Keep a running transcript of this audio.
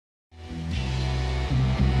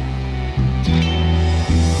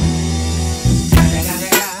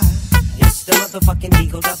motherfucking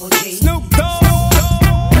Eagle Double G. Snoop Dogg.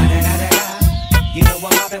 You know I'm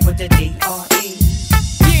mobbing with the D.R.E.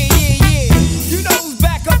 Yeah. You know who's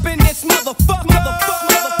back up in this motherfucker.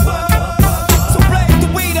 So blaze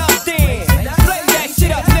the weed up then. Blaze that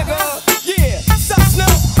shit up, nigga. Yeah. Sup, Snoop?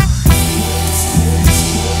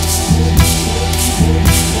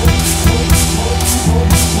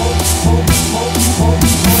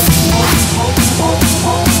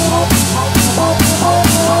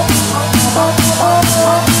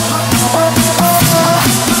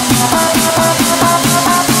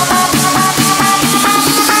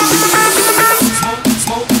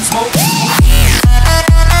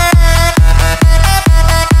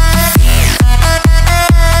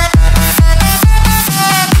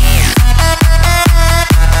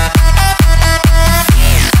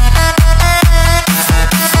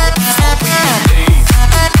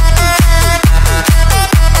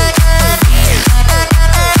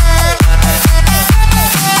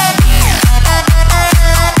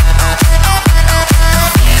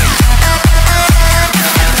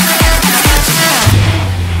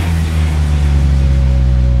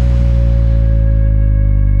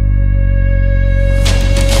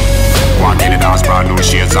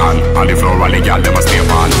 On the floor, all the gyal dem a stay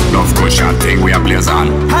on. Love cushion thing we a blaze on.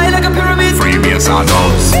 High like a pyramid. Free bass and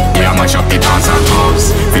dubs. We a mash up the dance and clubs.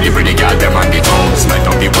 For the pretty gyal dem on the toes. Light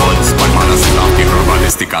up the buds. One man a sell off the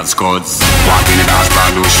herbalistic and scuds. Walk in the dance,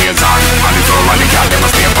 brand new shades on. On the floor, all the gyal dem a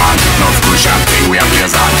stay on. Love cushion thing we a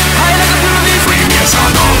blaze on. High like a pyramid. Free bass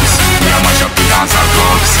and dubs. We a mash up the dance and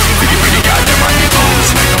clubs. For the pretty gyal dem on the toes.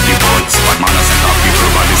 Light up the buds. One man a sell off the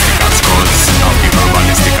herbalistic and scuds. Off the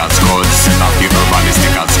herbalistic and scuds. Off the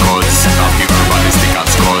herbalistic and scuds. Off the herbalistic and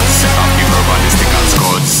scuds. Off the herbalistic and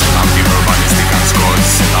scuds. Off the herbalistic and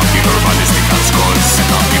scuds. Off the herbalistic and scuds.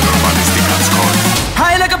 Off the herbalistic and scuds.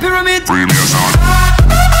 High like a pyramid. Free bass on.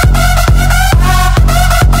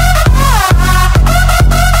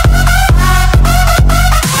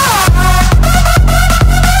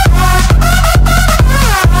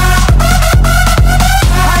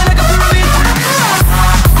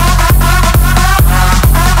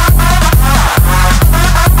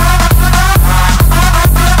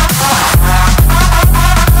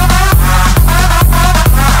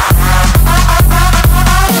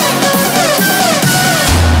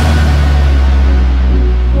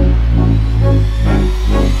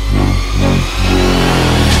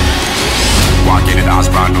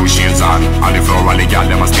 On the floor, all the gyal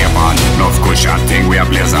dem a stay on. Love cushion thing we a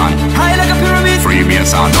blaze on. High like a pyramid. Free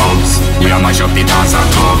bass and dubs. We a mash up the dance and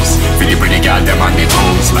clubs. For the pretty gyal dem on the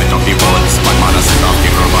toes. Light up the buds. One man a sell off the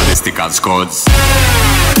herbalistic and scuds.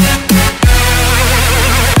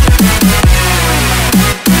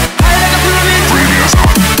 High like a pyramid. Free bass on.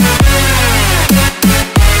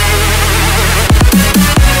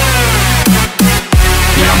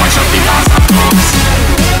 We a mash up the dance and clubs.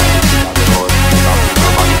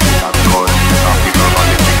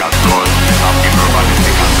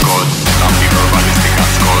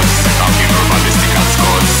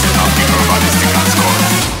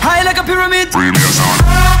 High like a pyramid. Free bass on.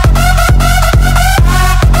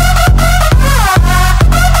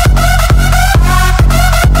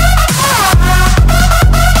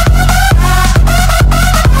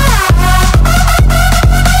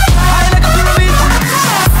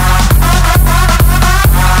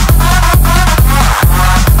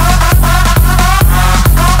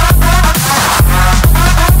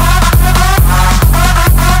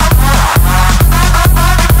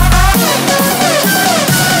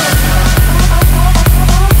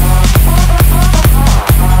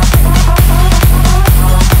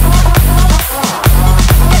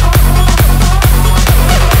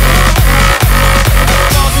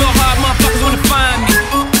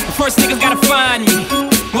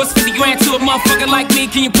 Motherfucker like me,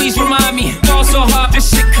 can you please remind me? Fall so hard, this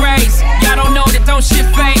shit crazy. Y'all don't know that don't shit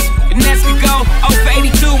phase. And that's we go 0 for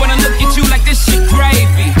 82 when I look at you like this shit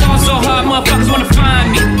gravy. Fall so hard, motherfuckers wanna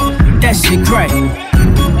find me. That shit crazy.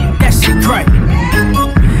 That shit crazy.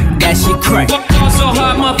 That shit crazy. Fall so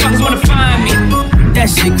hard, motherfuckers wanna find me.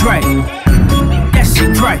 That shit crazy. That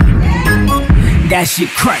shit crazy. That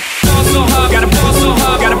shit crazy. Fall so hard, gotta fall so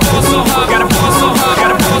hard, gotta fall so hard, gotta fall so hard,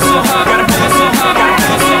 gotta fall so hard, gotta fall so hard, gotta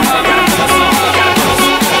fall so hard, gotta fall so hard.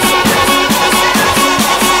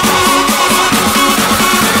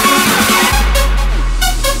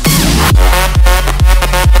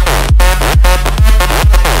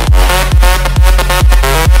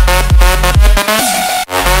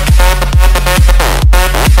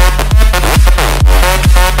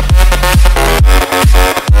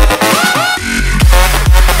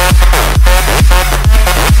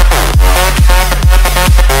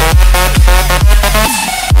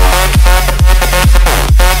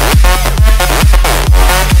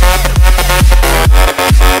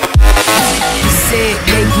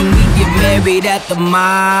 married at the mall.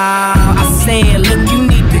 I said, look, you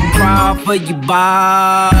need to crawl for your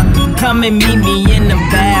bar. Come and meet me in the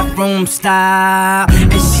bathroom style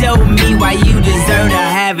and show me why you deserve to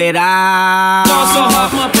have it all. Fall so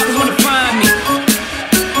hard, motherfuckers wanna find me.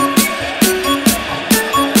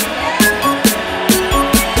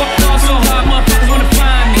 Fall so hard, motherfuckers wanna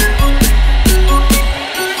find me.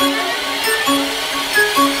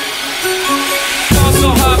 Fall so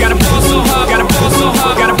hard, gotta fall so hard, gotta fall so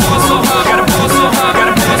hard, gotta fall so hard, gotta fall so hard,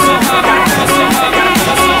 gotta fall so hard, gotta fall so hard, gotta fall so hard, gotta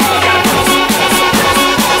fall so hard.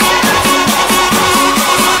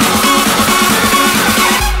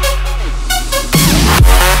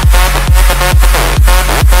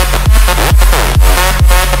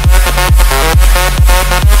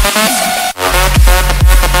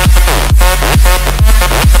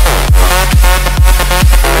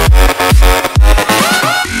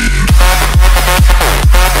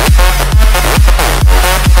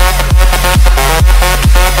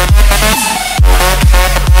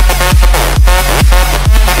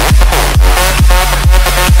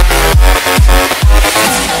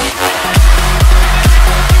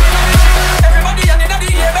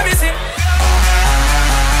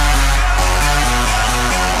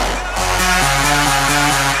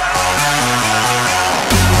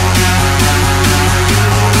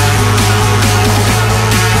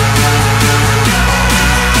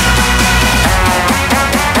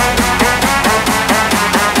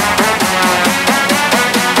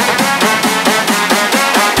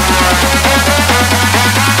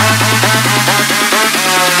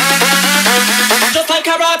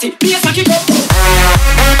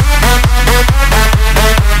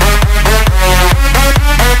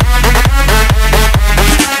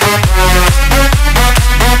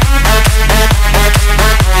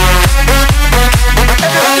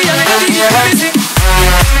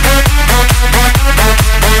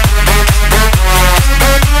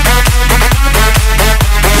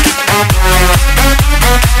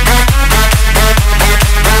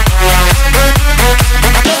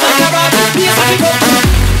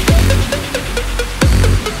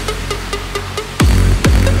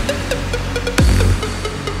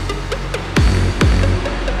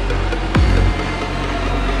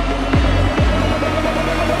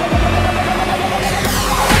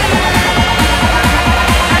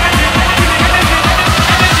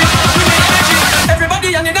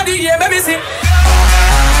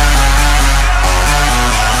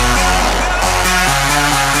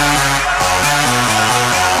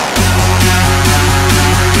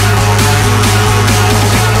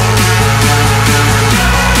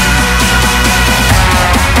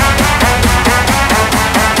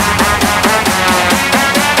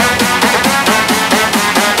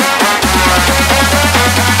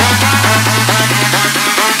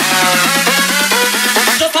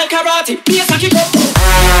 Karate, yes, I keep up.